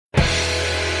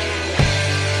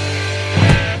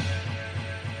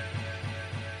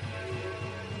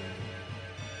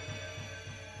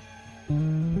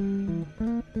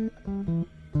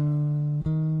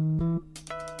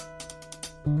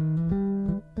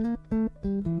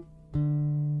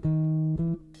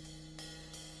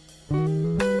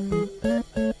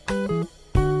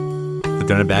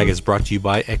Donut Bag is brought to you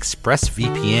by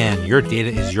ExpressVPN. Your data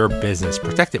is your business.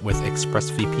 Protect it with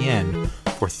ExpressVPN.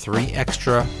 For 3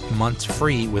 extra months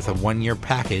free with a 1-year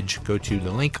package, go to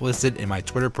the link listed in my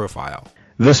Twitter profile.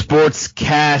 The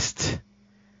Sportscast,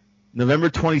 November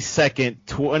 22nd,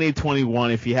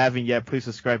 2021. If you haven't yet, please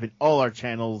subscribe in all our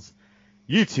channels,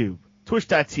 YouTube,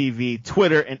 Twitch.tv,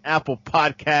 Twitter, and Apple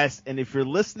Podcasts. And if you're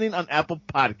listening on Apple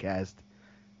Podcasts,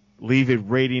 leave a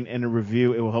rating and a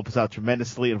review. It will help us out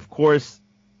tremendously. And, of course,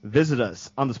 visit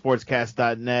us on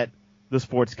thesportscast.net,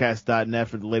 thesportscast.net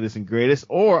for the latest and greatest,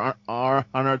 or on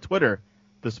our Twitter,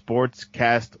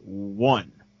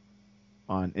 thesportscast1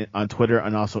 on Twitter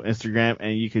and also Instagram.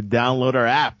 And you can download our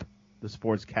app, the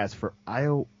Sportscast, for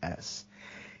iOS.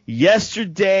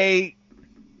 Yesterday,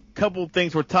 a couple of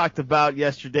things were talked about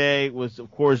yesterday was,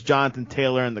 of course, Jonathan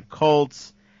Taylor and the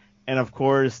Colts. And, of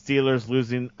course, Steelers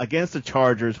losing against the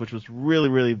Chargers, which was really,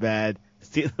 really bad.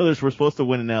 Steelers were supposed to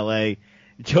win in L.A.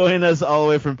 Joining us all the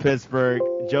way from Pittsburgh,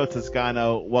 Joe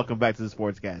Toscano. Welcome back to the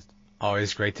Sportscast.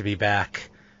 Always great to be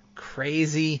back.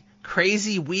 Crazy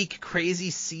week, crazy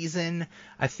season.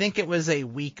 I think it was a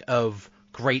week of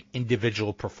great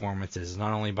individual performances,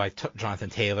 not only by Jonathan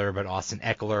Taylor, but Austin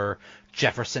Eckler.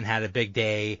 Jefferson had a big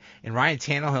day, and Ryan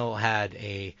Tannehill had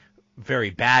a very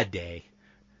bad day.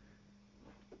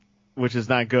 Which is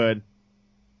not good.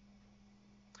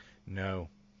 No.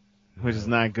 Which is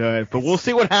not good. But we'll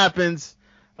see what happens.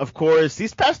 Of course,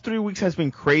 these past 3 weeks has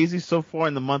been crazy so far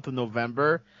in the month of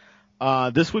November.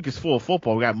 This week is full of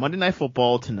football. We got Monday Night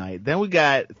Football tonight. Then we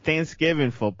got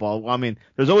Thanksgiving football. Well, I mean,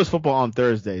 there's always football on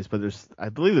Thursdays, but I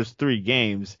believe there's 3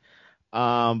 games.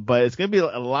 But it's going to be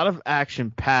a lot of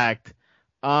action-packed.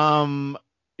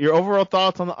 Your overall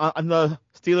thoughts on the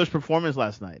Steelers' performance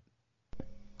last night?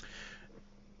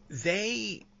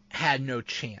 They had no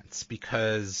chance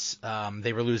because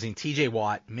they were losing T.J.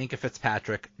 Watt, Minkah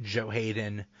Fitzpatrick, Joe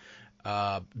Hayden.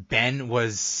 Ben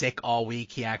was sick all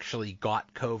week. He actually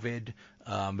got COVID,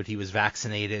 but he was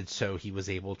vaccinated, so he was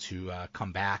able to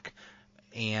come back.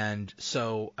 And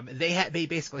so I mean, they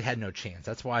basically had no chance.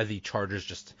 That's why the Chargers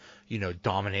just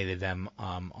dominated them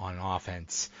on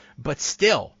offense. But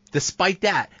still, despite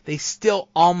that, they still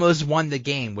almost won the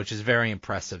game, which is very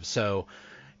impressive. So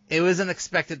it was an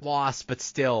expected loss, but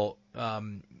still,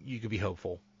 you could be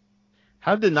hopeful.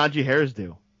 How did Najee Harris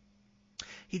do?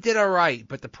 He did all right,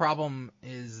 but the problem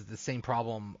is the same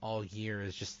problem all year.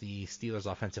 Is just the Steelers'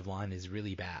 offensive line is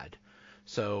really bad.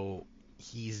 So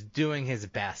he's doing his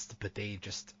best, but they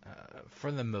just,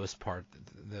 for the most part,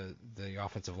 the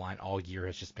offensive line all year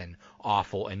has just been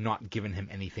awful and not given him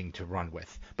anything to run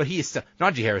with. But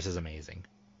Najee Harris is amazing.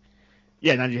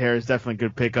 Yeah, Najee Harris, definitely a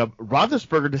good pickup.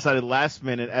 Roethlisberger decided last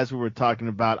minute, as we were talking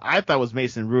about, I thought it was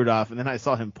Mason Rudolph, and then I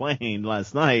saw him playing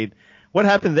last night. What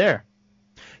happened there?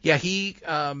 Yeah, he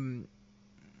got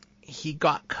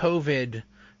COVID.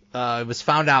 It was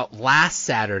found out last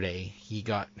Saturday. He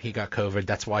got COVID.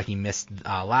 That's why he missed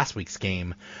last week's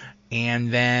game.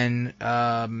 And then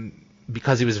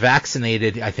because he was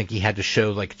vaccinated, I think he had to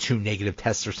show like 2 negative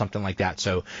tests or something like that.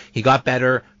 So he got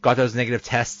better, got those negative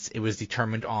tests. It was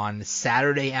determined on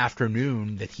Saturday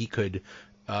afternoon that he could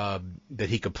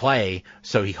play.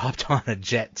 So he hopped on a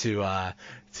jet to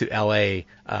LA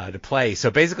to play. So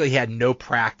basically he had no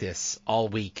practice all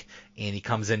week, and he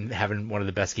comes in having one of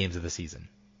the best games of the season.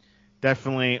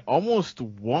 Definitely almost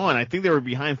won. I think they were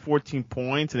behind 14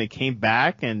 points, and they came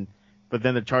back, but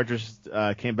then the Chargers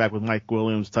came back with Mike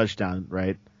Williams' touchdown,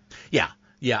 right? Yeah.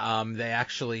 They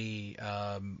actually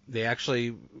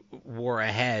were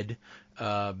ahead,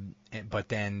 but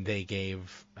then they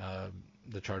gave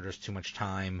the Chargers too much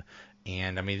time,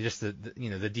 and I mean, just the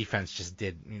defense just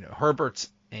did. Herbert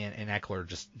and Eckler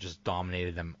just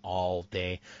dominated them all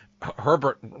day.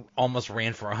 Herbert almost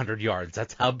ran for 100 yards.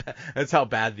 That's how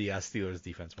bad the Steelers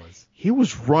defense was. He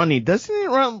was running. Doesn't he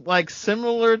run like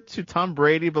similar to Tom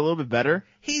Brady, but a little bit better?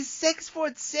 He's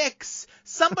 6'6".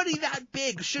 Somebody that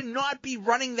big should not be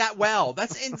running that well.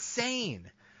 That's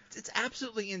insane. It's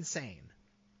absolutely insane.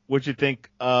 What you think?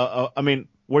 What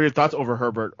are your thoughts over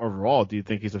Herbert overall? Do you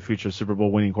think he's a future Super Bowl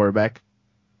winning quarterback?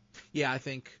 Yeah, I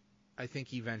think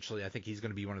eventually, he's going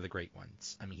to be one of the great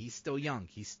ones. I mean, he's still young.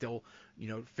 He's still,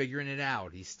 figuring it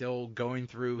out. He's still going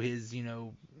through his,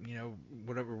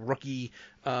 whatever rookie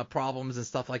problems and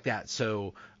stuff like that.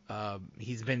 So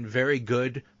he's been very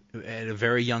good at a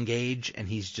very young age, and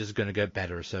he's just going to get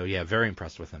better. So yeah, very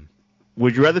impressed with him.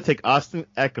 Would you rather take Austin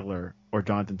Eckler or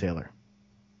Jonathan Taylor?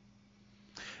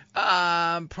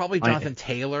 Probably Jonathan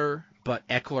Taylor, but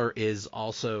Eckler is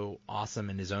also awesome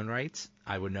in his own right.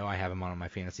 I would know. I have him on my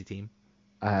fantasy team.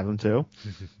 I have him too.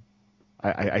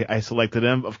 I selected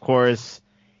him. Of course,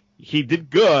 he did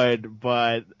good,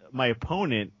 but my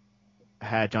opponent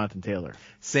had Jonathan Taylor.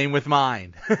 Same with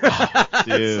mine.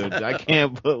 Dude, I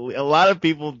can't believe a lot of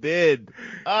people did.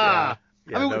 Yeah,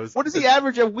 I mean, what does he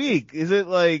average a week? Is it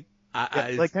like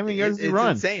how many yards does he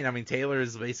run? It's insane. I mean, Taylor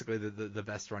is basically the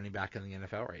best running back in the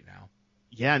NFL right now.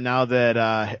 Yeah, now that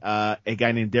a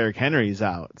guy named Derrick Henry is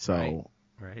out, so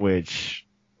right. Which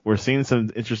we're seeing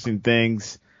some interesting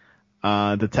things.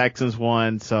 The Texans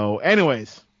won. So,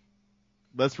 anyways,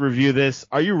 let's review this.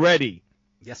 Are you ready?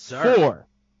 Yes, sir. For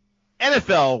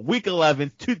NFL Week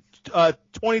 11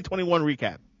 2021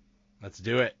 recap. Let's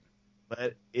do it.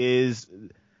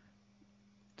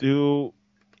 Do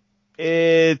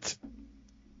it.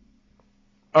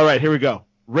 All right, here we go.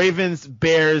 Ravens,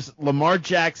 Bears, Lamar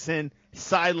Jackson,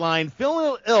 sideline,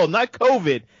 feeling ill, not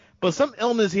COVID, but some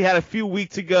illness he had a few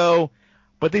weeks ago.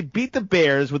 But they beat the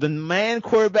Bears with a man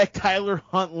quarterback, Tyler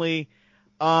Huntley.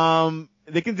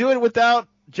 They can do it without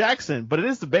Jackson, but it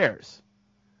is the Bears.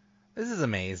 This is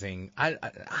amazing.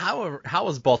 How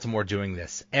is Baltimore doing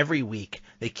this? Every week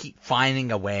they keep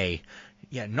finding a way.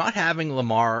 Yeah, not having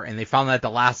Lamar, and they found out at the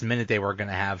last minute they were going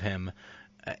to have him,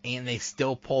 and they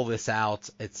still pull this out.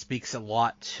 It speaks a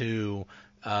lot to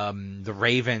the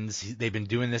Ravens. They've been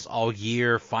doing this all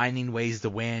year, finding ways to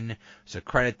win. So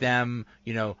credit them.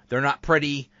 You know, they're not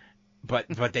pretty, but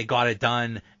they got it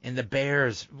done. And the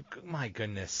Bears, my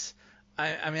goodness.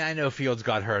 I mean, I know Fields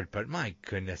got hurt, but my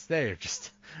goodness, they're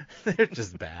just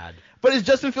bad. But is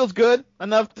Justin Fields good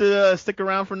enough to stick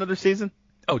around for another season?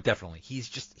 Oh, definitely. He's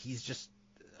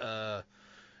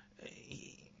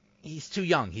too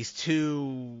young. He's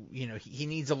too, he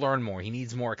needs to learn more. He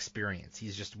needs more experience.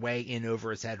 He's just way in over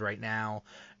his head right now,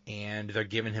 and they're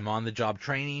giving him on-the-job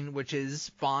training, which is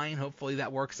fine. Hopefully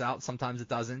that works out. Sometimes it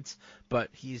doesn't,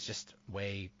 but he's just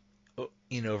way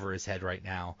in over his head right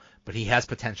now. But he has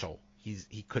potential.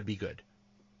 He could be good.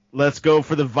 Let's go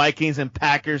for the Vikings and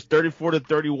Packers,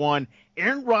 34-31.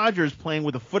 Aaron Rodgers playing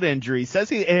with a foot injury.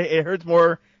 Says it hurts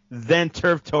more than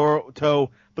turf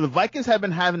toe. But the Vikings have been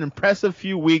having an impressive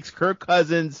few weeks. Kirk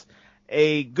Cousins,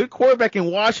 a good quarterback in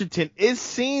Washington, is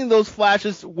seeing those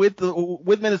flashes with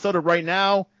Minnesota right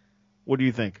now. What do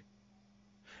you think?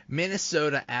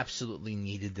 Minnesota absolutely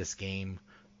needed this game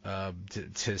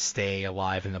to stay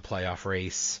alive in the playoff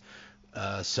race.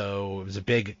 So it was a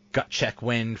big gut check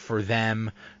win for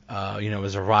them. It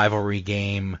was a rivalry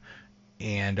game,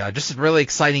 and just a really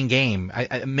exciting game.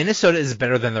 Minnesota is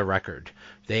better than their record.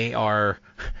 They're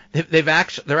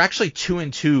actually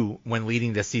 2-2 when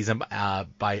leading this season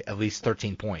by at least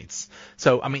 13 points.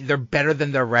 So I mean, they're better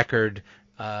than their record.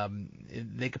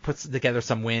 They could put together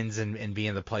some wins and be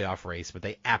in the playoff race, but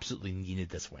they absolutely needed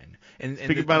this win.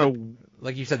 And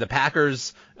like you said, the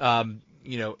Packers,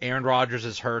 Aaron Rodgers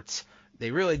is hurt. They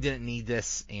really didn't need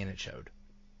this, and it showed.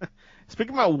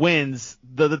 Speaking about wins,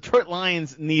 the Detroit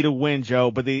Lions need a win, Joe,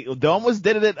 but they almost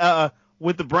did it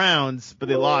with the Browns, but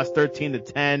they lost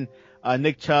 13-10.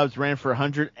 Nick Chubb ran for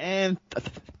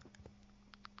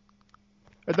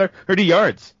 130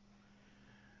 yards.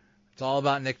 It's all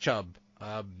about Nick Chubb.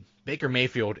 Baker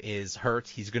Mayfield is hurt.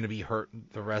 He's going to be hurt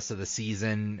the rest of the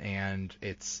season, and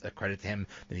it's a credit to him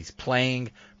that he's playing.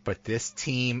 But this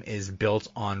team is built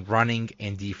on running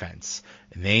and defense,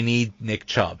 and they need Nick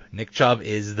Chubb. Nick Chubb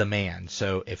is the man.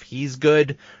 So if he's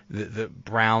good, the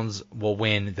Browns will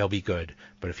win. They'll be good.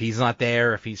 But if he's not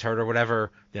there, if he's hurt or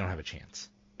whatever, they don't have a chance.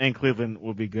 And Cleveland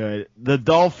will be good. The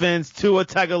Dolphins, Tua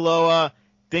Tagovailoa,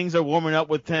 things are warming up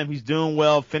with him. He's doing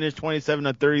well. Finished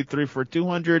 27-33 for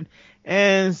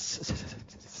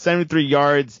 273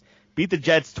 yards. Beat the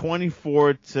Jets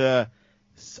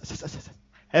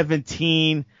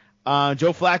 24-17.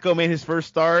 Joe Flacco made his first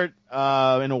start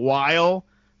in a while,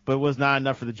 but it was not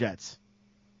enough for the Jets.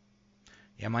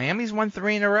 Yeah, Miami's won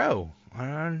 3 in a row.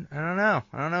 I don't know.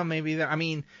 Maybe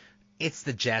it's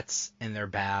the Jets and they're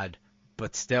bad,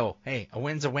 but still, hey, a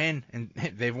win's a win, and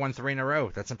they've won 3 in a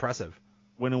row. That's impressive.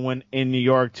 Win in New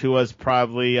York. Tua's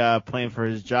probably playing for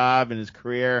his job and his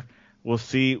career. We'll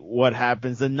see what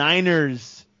happens. The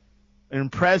Niners, an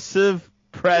impressive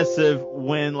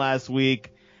win last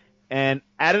week, and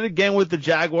at it again with the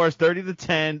Jaguars,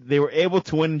 30-10. They were able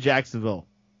to win in Jacksonville.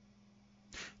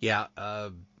 Yeah,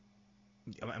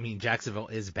 Jacksonville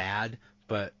is bad,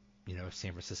 but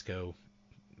San Francisco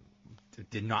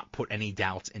did not put any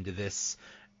doubts into this,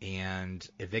 and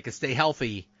if they can stay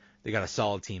healthy, they got a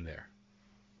solid team there.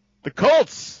 The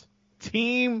Colts,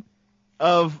 team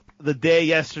of the day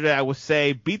yesterday, I would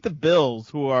say, beat the Bills,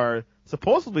 who are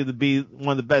supposedly to be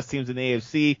one of the best teams in the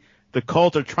AFC. The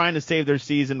Colts are trying to save their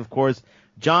season, of course.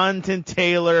 Jonathan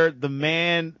Taylor, the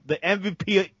man, the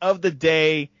MVP of the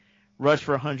day, rushed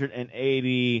for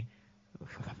 180.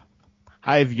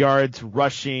 high of yards,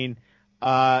 rushing.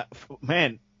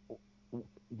 Man,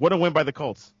 what a win by the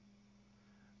Colts.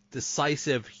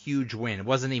 Decisive, huge win. It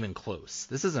wasn't even close.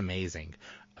 This is amazing.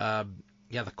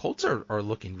 Yeah, the Colts are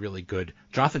looking really good.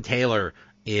 Jonathan Taylor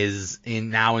is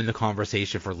now in the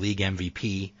conversation for league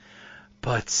MVP,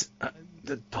 but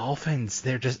the Dolphins,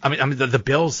 they're just. I mean the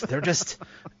Bills, they're just.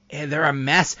 They're a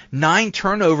mess. 9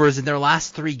 turnovers in their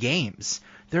last 3 games.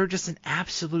 They're just an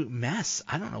absolute mess.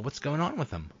 I don't know what's going on with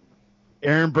them.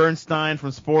 Aaron Bernstein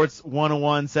from Sports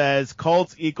 101 says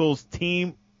Colts equals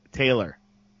Team Taylor.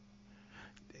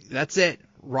 That's it.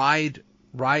 Ride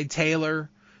Taylor.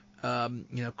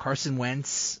 Carson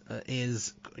Wentz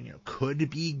could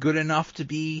be good enough to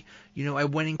be, a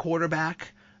winning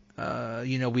quarterback.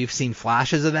 We've seen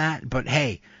flashes of that, but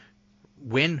hey,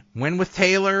 win with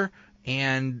Taylor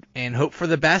and hope for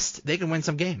the best. They can win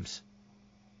some games.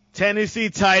 Tennessee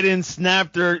Titans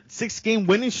snapped their 6-game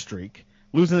winning streak,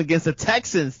 losing against the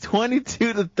Texans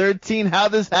 22-13. How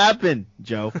this happened,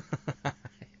 Joe?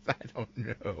 I don't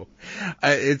know.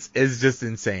 It's just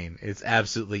insane. It's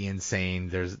absolutely insane.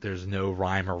 There's no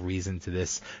rhyme or reason to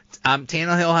this.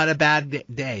 Tannehill had a bad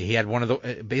day. He had one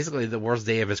of basically the worst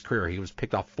day of his career. He was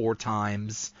picked off 4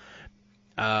 times,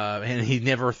 and he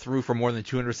never threw for more than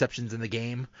 200 receptions in the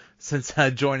game since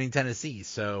joining Tennessee.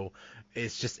 So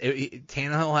it's just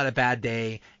Tannehill had a bad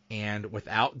day, and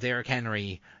without Derrick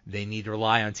Henry, they need to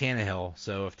rely on Tannehill.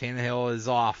 So if Tannehill is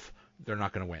off, they're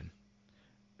not going to win.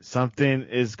 Something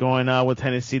is going on with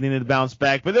Tennessee. They need to bounce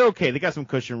back, but they're okay. They got some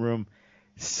cushion room.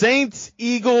 Saints,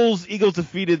 Eagles. Eagles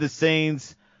defeated the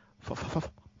Saints.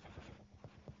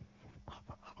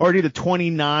 Already to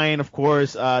 29, of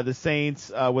course. The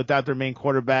Saints without their main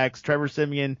quarterbacks. Trevor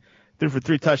Siemian threw for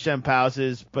 3 touchdown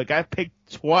passes, but got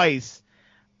picked twice.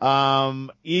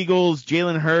 Eagles,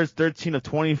 Jalen Hurts, 13 of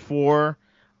 24.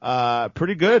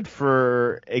 Pretty good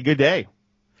for a good day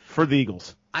for the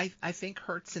Eagles. I think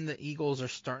Hurts and the Eagles are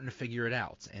starting to figure it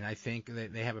out, and I think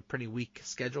they have a pretty weak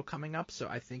schedule coming up, so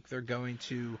I think they're going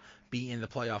to be in the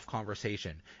playoff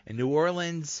conversation. In New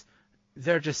Orleans,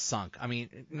 they're just sunk. I mean,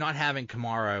 not having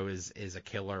Kamara is a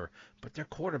killer, but their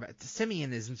quarterback,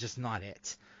 Simeon, is just not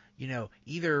it.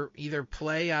 Either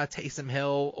play Taysom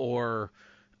Hill or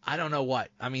I don't know what.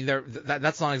 I mean,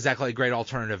 that's not exactly a great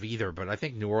alternative either, but I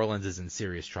think New Orleans is in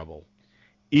serious trouble.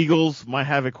 Eagles might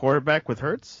have a quarterback with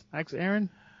Hurts, Aaron?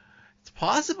 It's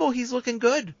possible. He's looking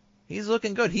good. He's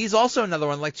also another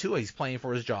one like Tua. He's playing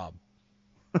for his job.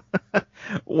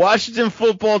 Washington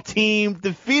football team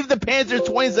defeated the Panthers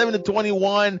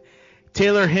 27-21.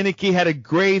 Taylor Heinicke had a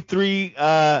great 3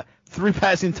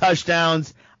 passing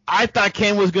touchdowns. I thought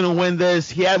Cam was going to win this.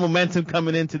 He had momentum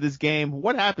coming into this game.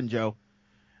 What happened, Joe?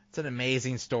 It's an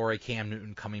amazing story. Cam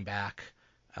Newton coming back.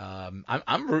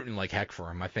 I'm rooting like heck for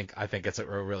him. I think it's a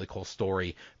really cool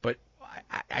story. But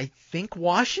I think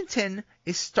Washington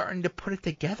is starting to put it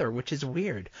together, which is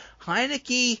weird.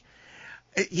 Heinicke,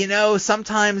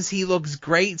 sometimes he looks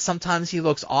great, sometimes he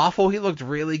looks awful. He looked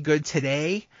really good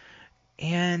today,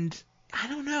 and I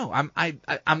don't know.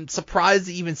 I'm surprised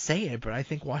to even say it, but I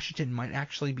think Washington might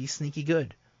actually be sneaky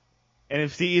good.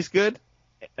 NFC East good?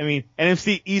 I mean,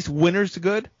 NFC East winners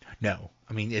good? No,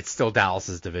 I mean it's still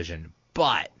Dallas's division,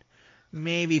 but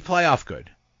maybe playoff good.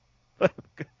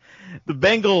 The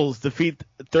Bengals defeat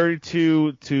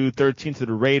 32-13 to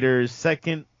the Raiders.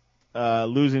 Second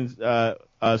losing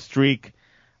streak.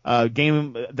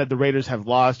 Game that the Raiders have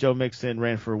lost. Joe Mixon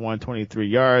ran for 123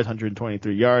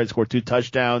 yards, scored 2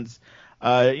 touchdowns.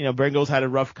 Bengals had a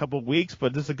rough couple of weeks,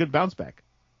 but this is a good bounce back.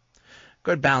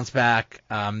 Good bounce back,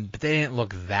 but they didn't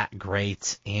look that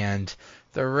great. And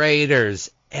the Raiders,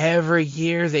 every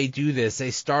year they do this.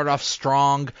 They start off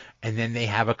strong, and then they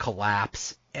have a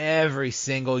collapse every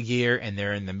single year, and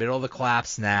they're in the middle of the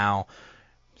collapse now.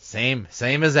 Same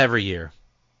as every year.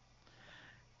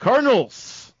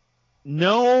 Cardinals,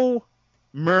 no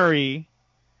Kyler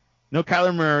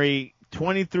Murray,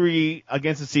 23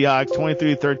 against the Seahawks,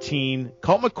 23-13.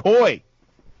 Colt McCoy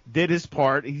did his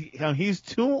part. He's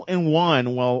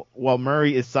 2-1 while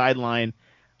Murray is sidelined.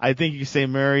 I think you can say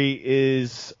Murray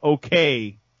is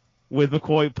okay with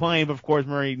McCoy playing, but of course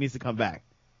Murray needs to come back.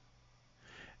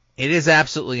 It is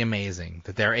absolutely amazing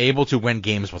that they're able to win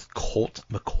games with Colt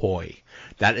McCoy.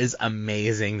 That is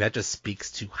amazing. That just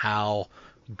speaks to how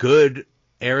good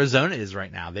Arizona is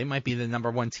right now. They might be the number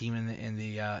 1 team in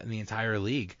the entire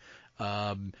league.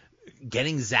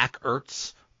 Getting Zach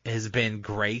Ertz has been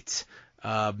great.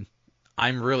 I'm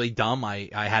really dumb. I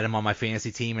had him on my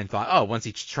fantasy team and thought, once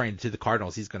he trained to the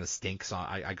Cardinals, he's going to stink, so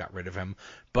I got rid of him.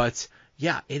 But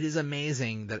yeah, it is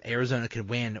amazing that Arizona can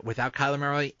win without Kyler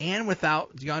Murray and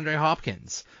without DeAndre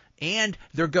Hopkins. and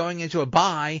they're going into a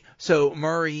bye, so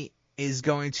Murray is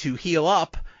going to heal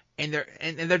up, and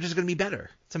they're just going to be better.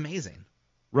 It's amazing.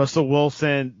 Russell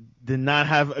Wilson did not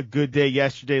have a good day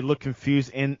yesterday. Looked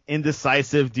confused and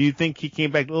indecisive. Do you think he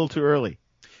came back a little too early?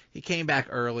 He came back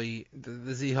early.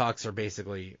 The Seahawks are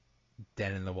basically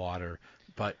dead in the water.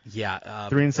 But yeah,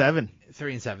 3-7.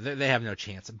 3-7. They have no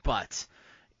chance. But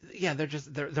yeah,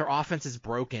 their offense is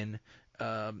broken.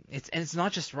 It's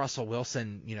not just Russell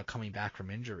Wilson, coming back from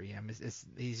injury. I mean,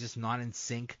 he's just not in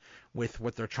sync with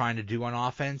what they're trying to do on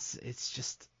offense. It's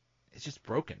just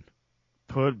broken.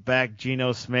 Put back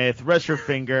Geno Smith. Rest your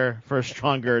finger for a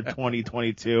stronger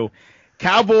 2022.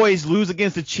 Cowboys lose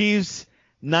against the Chiefs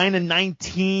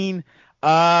 9-19.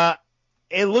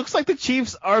 It looks like the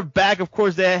Chiefs are back. Of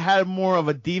course, they had more of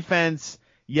a defense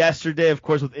yesterday, of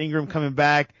course, with Ingram coming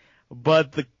back.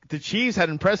 But the Chiefs had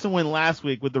an impressive win last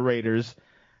week with the Raiders.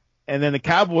 And then the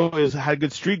Cowboys had a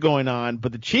good streak going on.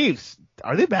 But the Chiefs,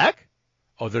 are they back?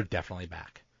 Oh, they're definitely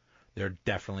back. They're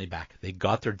definitely back. They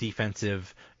got their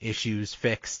defensive issues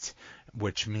fixed,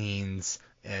 which means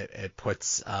it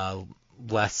puts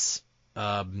less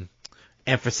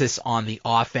emphasis on the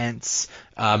offense.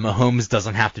 Mahomes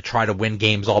doesn't have to try to win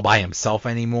games all by himself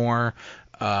anymore.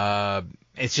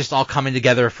 It's just all coming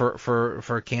together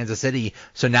for Kansas City.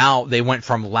 So now they went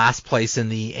from last place in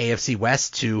the AFC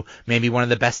West to maybe one of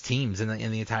the best teams in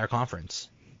the entire conference.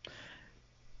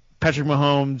 Patrick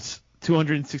Mahomes,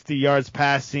 260 yards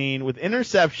passing with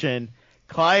interception.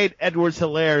 Clyde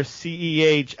Edwards-Helaire,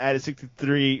 CEH, added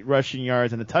 63 rushing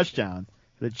yards and a touchdown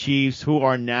for the Chiefs, who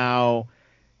are now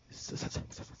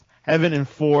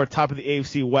 7-4, top of the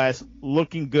AFC West.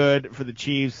 Looking good for the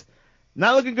Chiefs.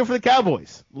 Not looking good for the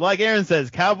Cowboys. Like Aaron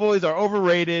says, Cowboys are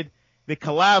overrated. They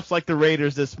collapse like the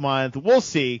Raiders this month. We'll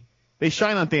see. They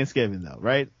shine on Thanksgiving, though,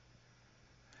 right?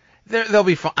 They'll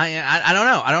be fine. I don't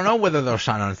know. I don't know whether they'll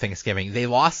shine on Thanksgiving. They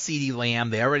lost CeeDee Lamb.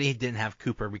 They already didn't have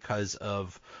Cooper because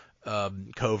of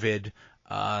COVID.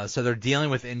 So they're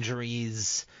dealing with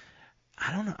injuries.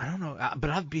 I don't know.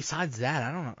 But besides that,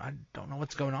 I don't know. I don't know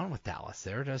what's going on with Dallas.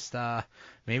 They're just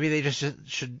maybe they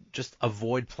should just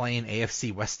avoid playing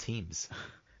AFC West teams.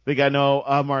 They got no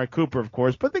Amari Cooper, of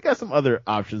course, but they got some other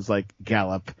options like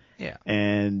Gallup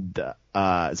and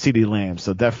CeeDee Lamb.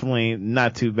 So definitely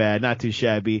not too bad, not too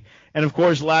shabby. And, of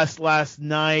course, last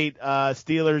night,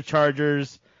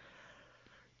 Steelers,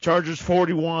 Chargers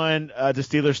 41 to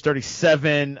Steelers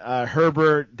 37.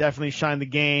 Herbert definitely shined the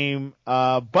game.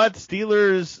 But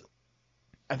Steelers,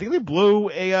 I think they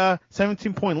blew a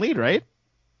 17-point lead, right?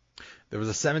 There was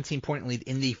a 17-point lead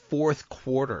in the fourth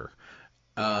quarter.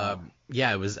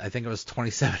 Yeah, I think it was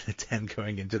 27-10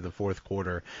 going into the fourth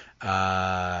quarter.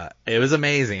 It was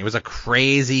amazing. It was a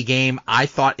crazy game. I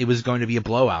thought it was going to be a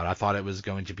blowout. I thought it was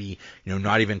going to be,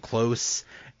 not even close.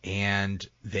 And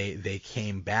they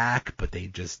came back, but they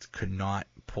just could not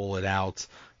pull it out.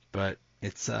 But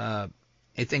it's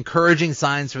encouraging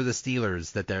signs for the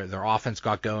Steelers that their offense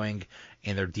got going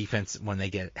and their defense, when they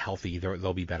get healthy,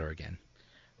 they'll be better again.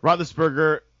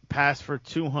 Roethlisberger passed for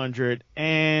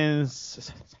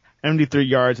 273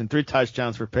 yards and 3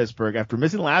 touchdowns for Pittsburgh after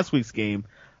missing last week's game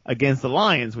against the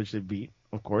Lions, which they beat,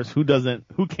 of course. Who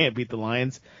can't beat the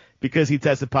Lions? Because he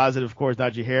tested positive, of course.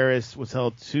 Najee Harris was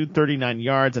held to 39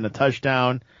 yards and a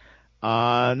touchdown.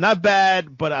 Not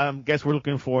bad, but I guess we're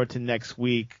looking forward to next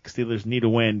week. Steelers need a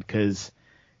win because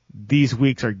these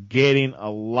weeks are getting a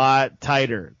lot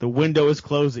tighter. The window is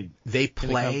closing. They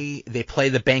play the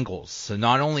Bengals. So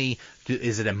not only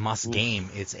is it a must game,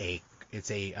 it's a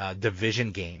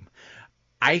division game.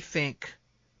 I think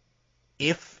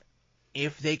if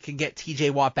they can get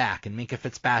TJ Watt back and Minkah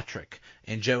Fitzpatrick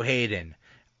and Joe Hayden,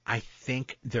 I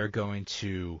think they're going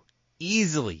to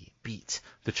easily beat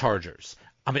the Chargers.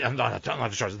 I mean, not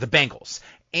the Chargers, the Bengals.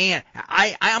 And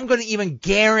I'm going to even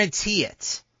guarantee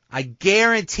it. I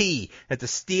guarantee that the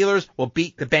Steelers will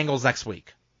beat the Bengals next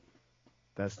week.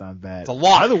 That's not bad. It's a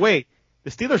lot. By the way,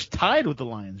 the Steelers tied with the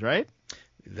Lions, right?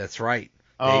 That's right.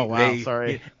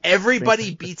 Sorry.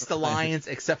 Everybody beats the Lions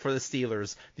except for the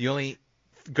Steelers. The only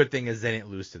good thing is they didn't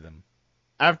lose to them.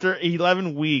 After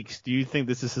 11 weeks, do you think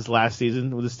this is his last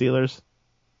season with the Steelers?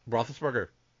 Roethlisberger.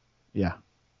 Yeah.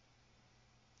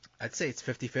 I'd say it's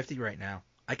 50-50 right now.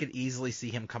 I could easily see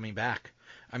him coming back.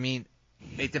 I mean,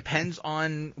 it depends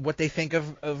on what they think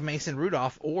of Mason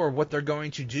Rudolph or what they're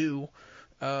going to do,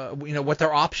 what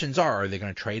their options are. Are they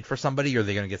going to trade for somebody? Are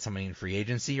they going to get somebody in free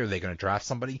agency? Are they going to draft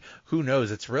somebody? Who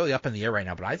knows? It's really up in the air right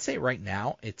now. But I'd say right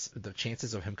now, it's the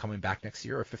chances of him coming back next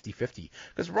year are 50-50.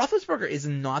 Because Roethlisberger is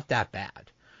not that bad.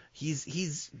 Yes, he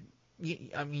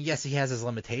has his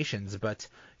limitations, but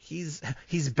he's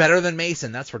better than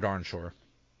Mason. That's for darn sure.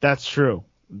 That's true.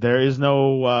 There is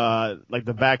no like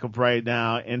the backup right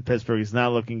now in Pittsburgh is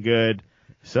not looking good.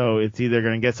 So it's either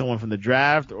going to get someone from the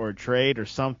draft or a trade or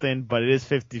something, but it is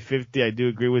 50-50. I do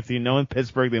agree with you. Knowing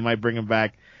Pittsburgh, they might bring him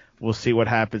back. We'll see what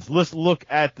happens. Let's look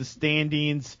at the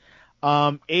standings.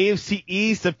 AFC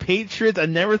East, the Patriots. I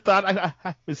never thought I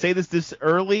would say this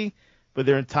early, but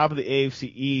they're on top of the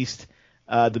AFC East.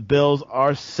 The Bills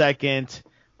are second.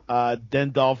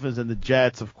 Then Dolphins and the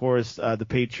Jets. Of course, the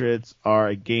Patriots are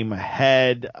a game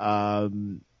ahead,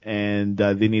 and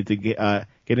they need to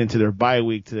get into their bye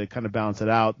week to kind of balance it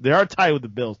out. They are tied with the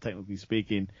Bills, technically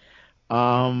speaking.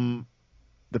 The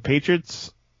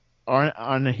Patriots are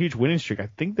on a huge winning streak. I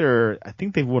think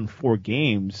they've won 4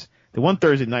 games. They won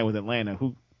Thursday night with Atlanta.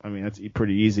 That's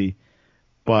pretty easy.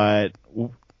 But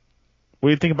what do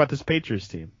you think about this Patriots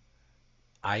team?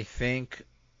 I think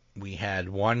we had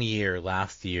 1 year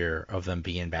last year of them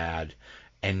being bad,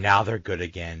 and now they're good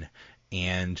again,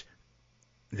 and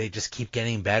they just keep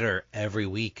getting better every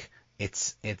week.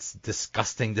 It's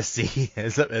disgusting to see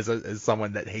as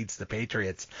someone that hates the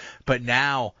Patriots, but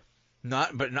now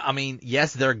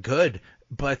yes, they're good,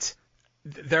 but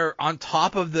they're on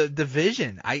top of the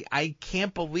division. I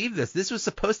can't believe this. This was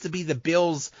supposed to be the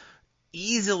Bills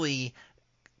easily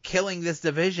killing this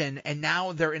division, and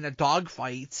now they're in a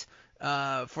dogfight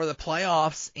for the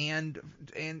playoffs and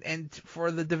for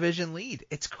the division lead.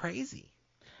 It's crazy.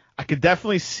 I could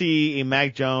definitely see a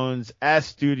Mac Jones as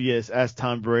studious as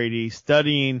Tom Brady,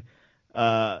 studying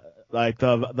like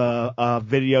the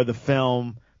video, the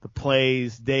film, the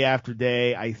plays day after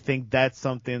day. I think that's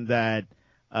something that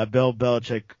Bill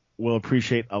Belichick will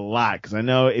appreciate a lot, because I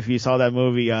know if you saw that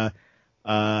movie, it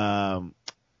was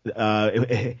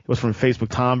from Facebook,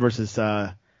 Tom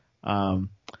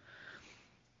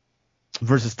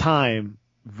versus Time.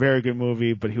 Very good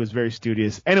movie, but he was very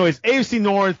studious. Anyways, AFC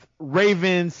North,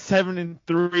 Ravens 7-3,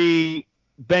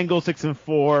 Bengals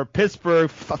 6-4, Pittsburgh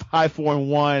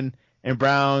 5-4-1, and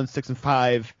Browns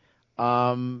 6-5.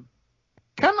 Kind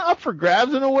of up for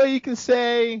grabs in a way, you can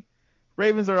say.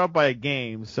 Ravens are up by a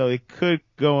game, so it could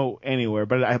go anywhere.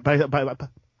 But I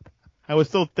would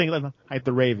still think like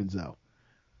the Ravens, though.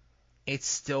 It's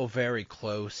still very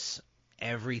close.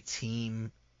 Every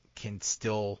team can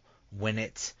still win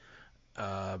it.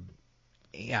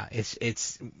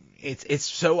 It's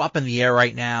so up in the air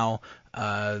right now.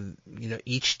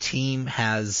 Each team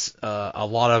has a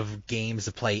lot of games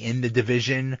to play in the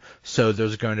division, so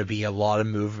there's going to be a lot of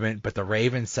movement. But the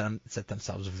Ravens set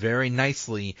themselves very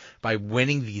nicely by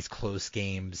winning these close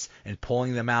games and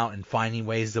pulling them out and finding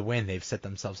ways to win. They've set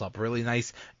themselves up really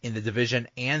nice in the division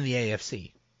and the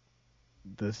AFC.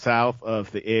 The South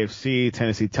of the AFC,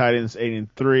 Tennessee Titans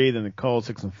 8-3, then the Colts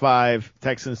 6-5,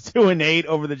 Texans 2-8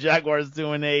 over the Jaguars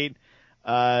 2-8.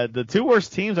 The 2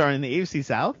 worst teams are in the AFC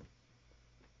South.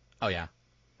 Oh yeah,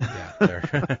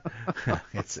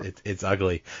 it's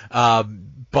ugly.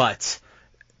 But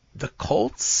the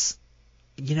Colts,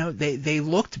 they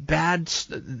looked bad.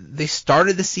 They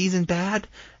started the season bad,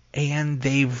 and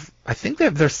I think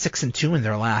they're 6-2 in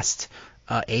their last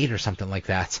 8 or something like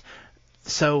that.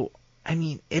 So, I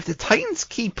mean, if the Titans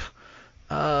keep,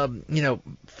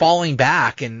 falling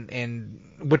back, and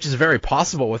which is very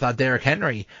possible without Derrick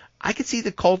Henry, I could see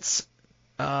the Colts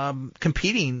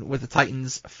competing with the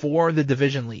Titans for the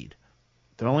division lead.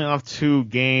 They're only off 2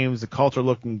 games. The Colts are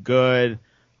looking good.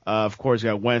 Of course, you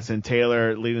got Wentz and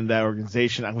Taylor leading that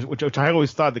organization, which I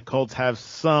always thought the Colts have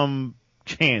some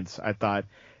chance. I thought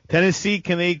Tennessee,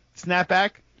 can they snap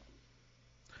back?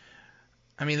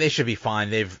 I mean, they should be fine.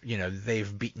 They've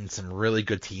beaten some really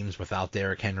good teams without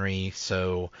Derrick Henry,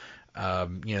 so I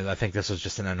think this was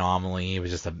just an anomaly. It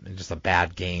was just a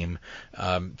bad game.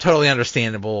 Totally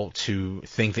understandable to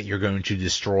think that you're going to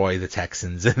destroy the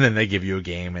Texans, and then they give you a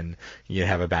game and you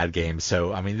have a bad game.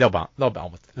 So I mean, they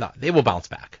will bounce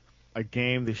back. A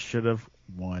game they should have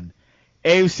won.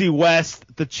 AFC West,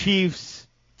 the Chiefs,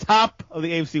 top of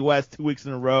the AFC West 2 weeks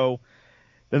in a row.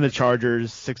 Then the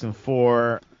Chargers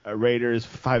 6-4. Raiders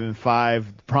 5-5,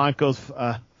 Broncos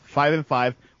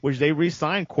 5-5, which they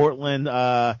re-signed Cortland.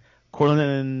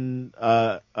 Sutton?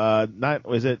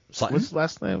 What's his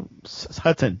last name?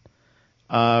 Sutton.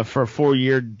 For a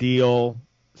 4-year deal.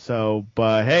 So,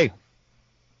 but hey,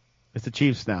 it's the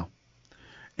Chiefs now.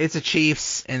 It's the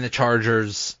Chiefs and the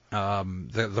Chargers.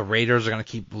 The Raiders are going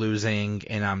to keep losing,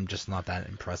 and I'm just not that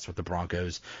impressed with the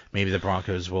Broncos. Maybe the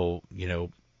Broncos will,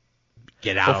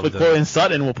 get out Hopefully of the. Cortland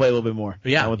Sutton will play a little bit more.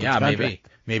 Yeah,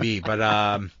 maybe. But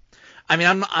I mean,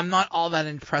 I'm not all that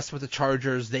impressed with the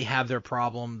Chargers. They have their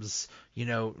problems.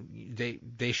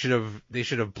 They should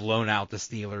have blown out the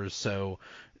Steelers. So,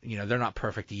 they're not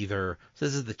perfect either. So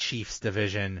this is the Chiefs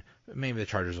division. Maybe the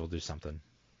Chargers will do something.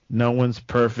 No one's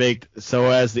perfect.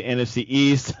 So as the NFC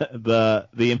East, the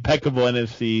impeccable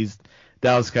NFC East,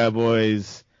 Dallas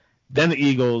Cowboys, then the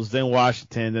Eagles, then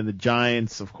Washington, then the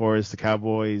Giants, of course, the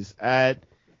Cowboys at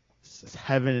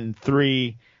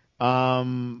 7-3.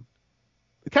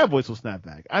 The Cowboys will snap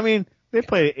back. I mean, they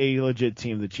played a legit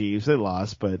team, the Chiefs. They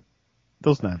lost, but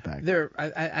they'll snap back.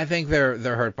 I think they're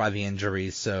hurt by the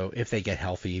injuries, so if they get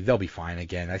healthy, they'll be fine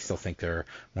again. I still think they're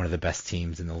one of the best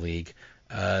teams in the league.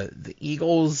 The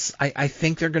Eagles, I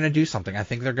think they're going to do something. I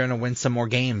think they're going to win some more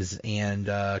games and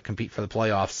compete for the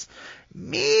playoffs.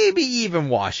 Maybe even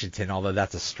Washington, although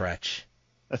that's a stretch.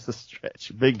 That's a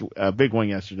stretch. Big win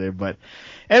yesterday, but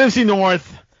NFC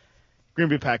North, Green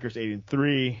Bay Packers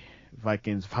 8-3,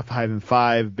 Vikings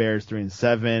 5-5, Bears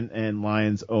 3-7, and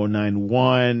Lions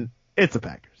 0-9-1. It's the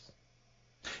Packers.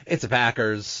 It's the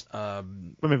Packers. But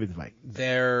maybe the Vikings.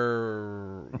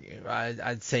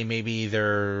 I'd say maybe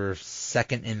they're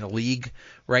second in the league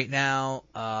right now.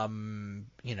 I mean,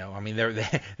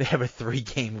 they have a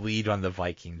 3-game lead on the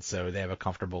Vikings, so they have a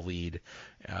comfortable lead.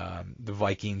 I think the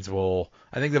Vikings will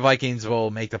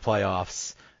make the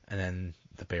playoffs, and then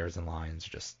the Bears and Lions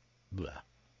just blah.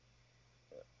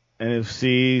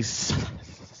 NFC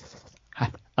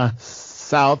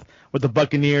South with the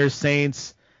Buccaneers,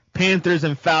 Saints, Panthers,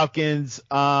 and Falcons.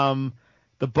 The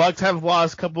Bucs have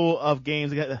lost a couple of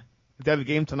games. They have a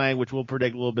game tonight, which we'll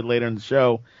predict a little bit later in the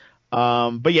show.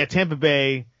 But yeah, Tampa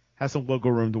Bay has some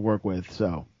local room to work with.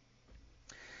 So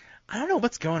I don't know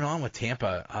what's going on with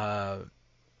Tampa,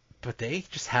 but they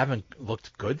just haven't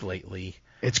looked good lately.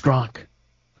 It's Gronk.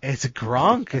 It's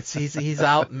Gronk. He's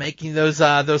out making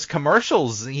those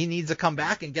commercials. He needs to come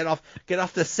back and get off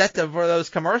the set for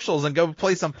those commercials and go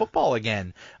play some football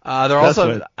again. They're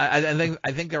also I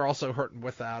think they're also hurting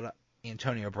without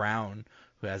Antonio Brown,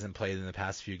 who hasn't played in the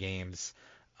past few games.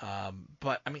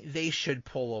 But I mean, they should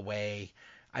pull away.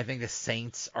 I think the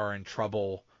Saints are in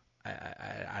trouble.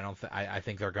 I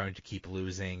think they're going to keep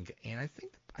losing, and I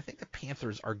think the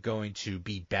Panthers are going to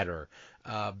be better.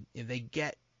 They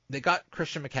got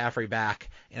Christian McCaffrey back,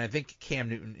 and I think Cam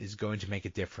Newton is going to make a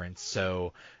difference.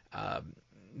 So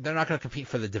they're not going to compete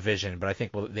for the division, but I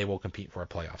think they will compete for a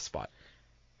playoff spot.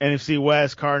 NFC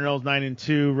West, Cardinals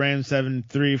 9-2, Rams 7-3,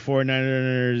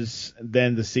 49ers,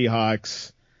 then the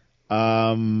Seahawks.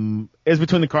 It's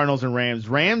between the Cardinals and Rams.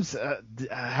 Rams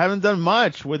haven't done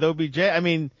much with OBJ. I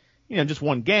mean, just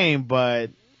one game, but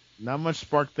not much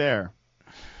spark there.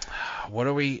 What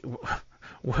are we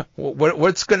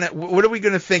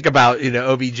gonna think about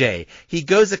OBJ? He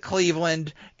goes to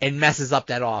Cleveland and messes up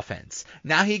that offense.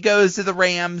 Now he goes to the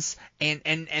Rams and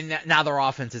now their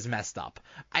offense is messed up.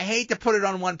 I hate to put it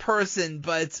on one person,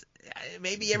 but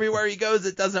maybe everywhere he goes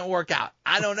it doesn't work out.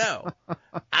 I don't know.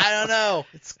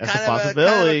 It's That's kind a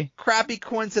possibility. Of a crappy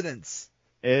coincidence.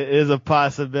 It is a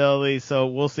possibility, so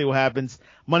we'll see what happens.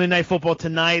 Monday Night Football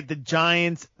tonight, the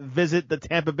Giants visit the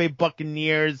Tampa Bay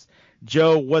Buccaneers.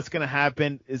 Joe, what's going to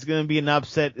happen? Is it going to be an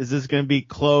upset? Is this going to be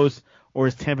close? Or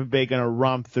is Tampa Bay going to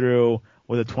romp through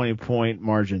with a 20-point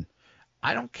margin?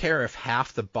 I don't care if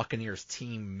half the Buccaneers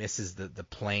team misses the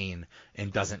plane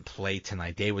and doesn't play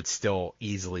tonight. They would still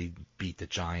easily beat the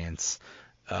Giants.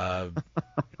 So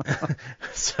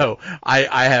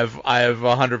I have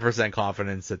 100%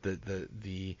 confidence that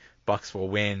the Bucs will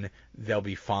win. They'll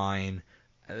be fine.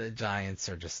 The Giants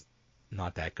are just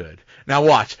not that good. Now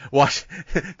watch.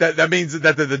 That means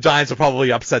that the Giants will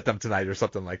probably upset them tonight or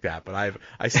something like that. But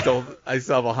I still have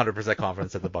 100%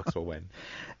 confidence that the Bucs will win.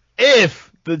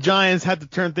 If the Giants have to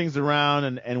turn things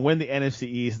around and win the NFC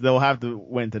East, they'll have to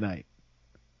win tonight.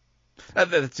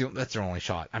 That's their only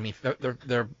shot. I mean,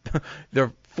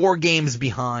 they're 4 games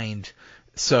behind,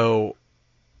 so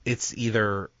it's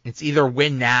either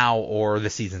win now or the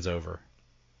season's over.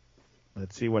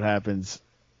 Let's see what happens.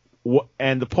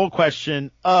 And the poll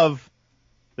question of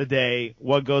the day: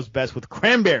 what goes best with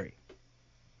cranberry?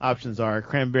 Options are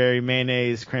cranberry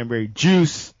mayonnaise, cranberry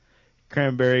juice,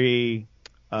 cranberry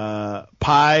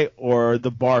pie, or the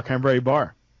cranberry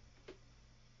bar.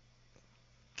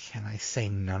 Can I say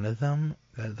none of them?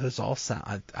 Those all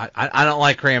sound. I don't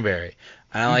like cranberry.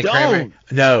 I don't like You cranberry. don't?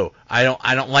 No, I don't.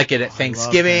 I don't like it at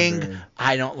Thanksgiving. cranberry.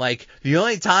 I don't like. The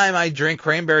only time I drink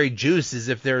cranberry juice is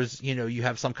if there's you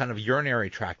have some kind of urinary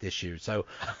tract issue. So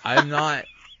I'm not.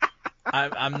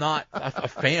 I'm not a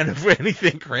fan of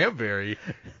anything cranberry.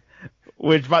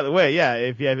 Which, by the way, yeah,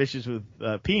 if you have issues with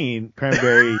peeing,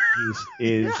 cranberry juice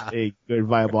is a good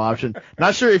viable option.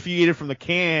 Not sure if you eat it from the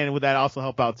can, would that also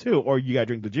help out too, or you gotta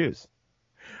drink the juice.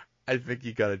 I think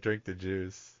you gotta drink the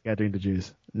juice. Gotta drink the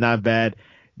juice. Not bad.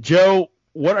 Joe,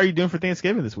 what are you doing for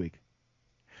Thanksgiving this week?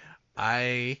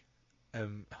 I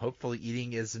hopefully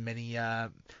eating as many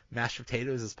mashed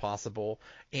potatoes as possible.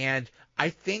 And I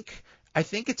think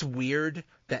it's weird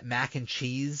that mac and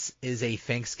cheese is a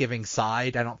Thanksgiving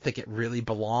side. I don't think it really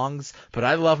belongs, but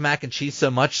I love mac and cheese so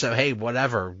much. So hey,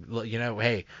 whatever,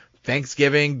 hey,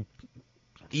 Thanksgiving,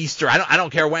 Easter, I don't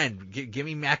care when. Give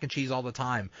me mac and cheese all the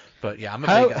time. But yeah,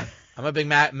 I'm a big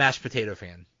mashed potato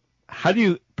fan. How do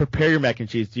you prepare your mac and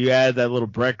cheese? Do you add that little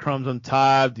breadcrumbs on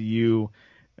top? Do you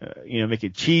make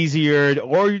it cheesier,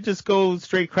 or you just go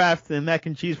straight Kraft and mac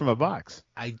and cheese from a box?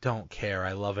 I don't care.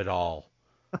 I love it all.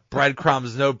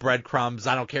 Breadcrumbs, no breadcrumbs.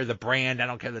 I don't care the brand. I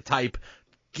don't care the type.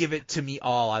 Give it to me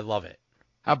all. I love it.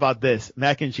 How about this?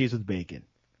 Mac and cheese with bacon.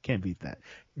 Can't beat that.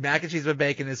 Mac and cheese with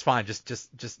bacon is fine.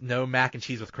 Just no mac and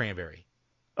cheese with cranberry.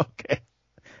 Okay.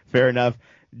 Fair enough.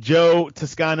 Joe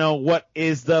Toscano, what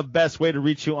is the best way to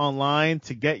reach you online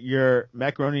to get your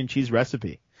macaroni and cheese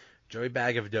recipe? Joey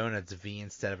Bag of Donuts, V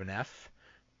instead of an F.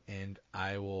 And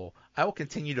I will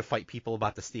continue to fight people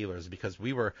about the Steelers because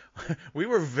we were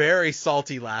very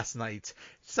salty last night.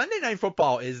 Sunday Night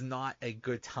Football is not a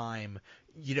good time.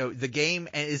 The game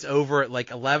is over at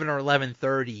like 11 or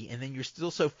 11:30, and then you're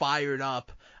still so fired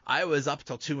up. I was up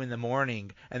till 2 a.m,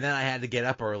 and then I had to get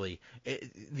up early.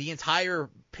 The entire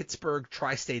Pittsburgh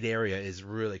tri-state area is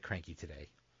really cranky today.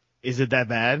 Is it that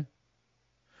bad?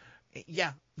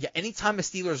 Yeah. Anytime the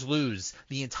Steelers lose,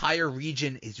 the entire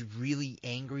region is really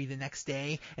angry the next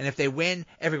day, and if they win,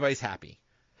 everybody's happy.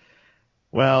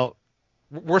 Well,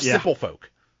 we're simple folk.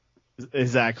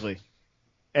 Exactly.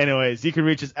 Anyways, you can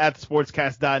reach us at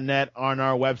thesportscast.net on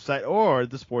our website, or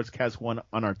the Sportscast1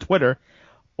 on our Twitter,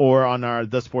 or on our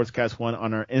The Sportscast1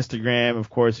 on our Instagram. Of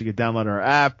course, you can download our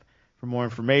app for more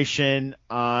information.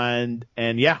 And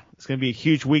yeah, it's going to be a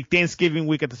huge week. Thanksgiving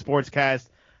week at the Sportscast.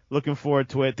 Looking forward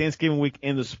to it. Thanksgiving week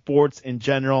in the sports in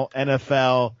general.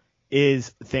 NFL is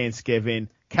Thanksgiving.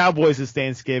 Cowboys is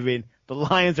Thanksgiving. The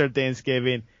Lions are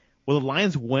Thanksgiving. Will the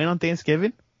Lions win on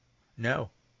Thanksgiving? No.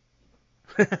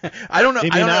 I don't know.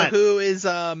 Maybe I don't not. know who is.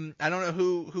 I don't know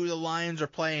who the Lions are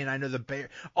playing. I know the Bears.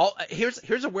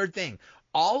 Here's a weird thing.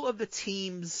 All of the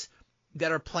teams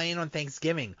that are playing on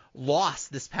Thanksgiving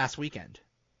lost this past weekend.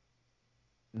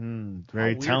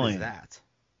 Very How telling. weird is that?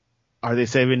 Are they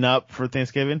saving up for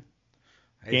Thanksgiving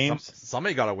games?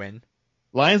 Somebody got to win.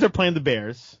 Lions are playing the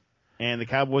Bears, and the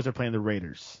Cowboys are playing the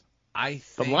Raiders.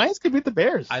 The Lions could beat the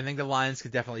Bears. I think the Lions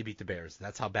could definitely beat the Bears.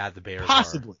 That's how bad the Bears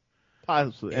Possibly.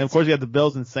 are. And of course, you have the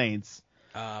Bills and Saints.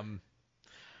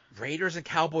 Raiders and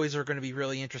Cowboys are going to be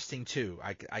really interesting too.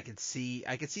 I could see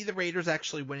the Raiders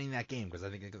actually winning that game because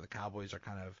I think the Cowboys are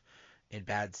kind of in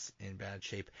bad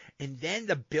shape. And then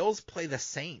the Bills play the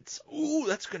Saints. Ooh,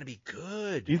 that's going to be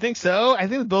good. You think so? I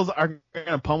think the Bills are going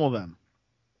to pummel them.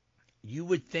 You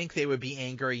would think they would be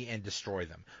angry and destroy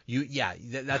them.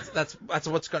 That's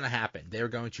what's going to happen. They're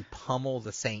going to pummel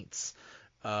the Saints.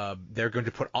 They're going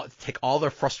to take all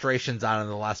their frustrations out in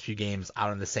the last few games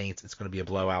out on the Saints. It's going to be a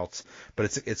blowout,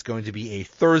 but it's going to be a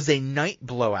Thursday night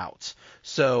blowout.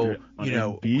 So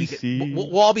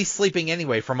we'll all be sleeping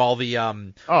anyway from all the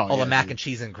the mac and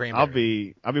cheese and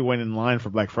cranberry. I'll be waiting in line for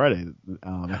Black Friday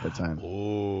at that time.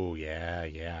 Oh yeah,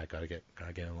 I gotta get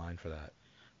in line for that.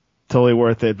 Totally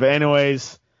worth it. But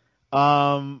anyways,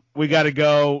 we gotta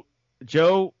go,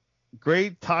 Joe.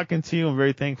 Great talking to you. I'm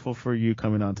very thankful for you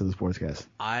coming on to the Sportscast.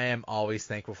 I am always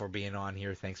thankful for being on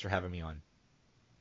here. Thanks for having me on.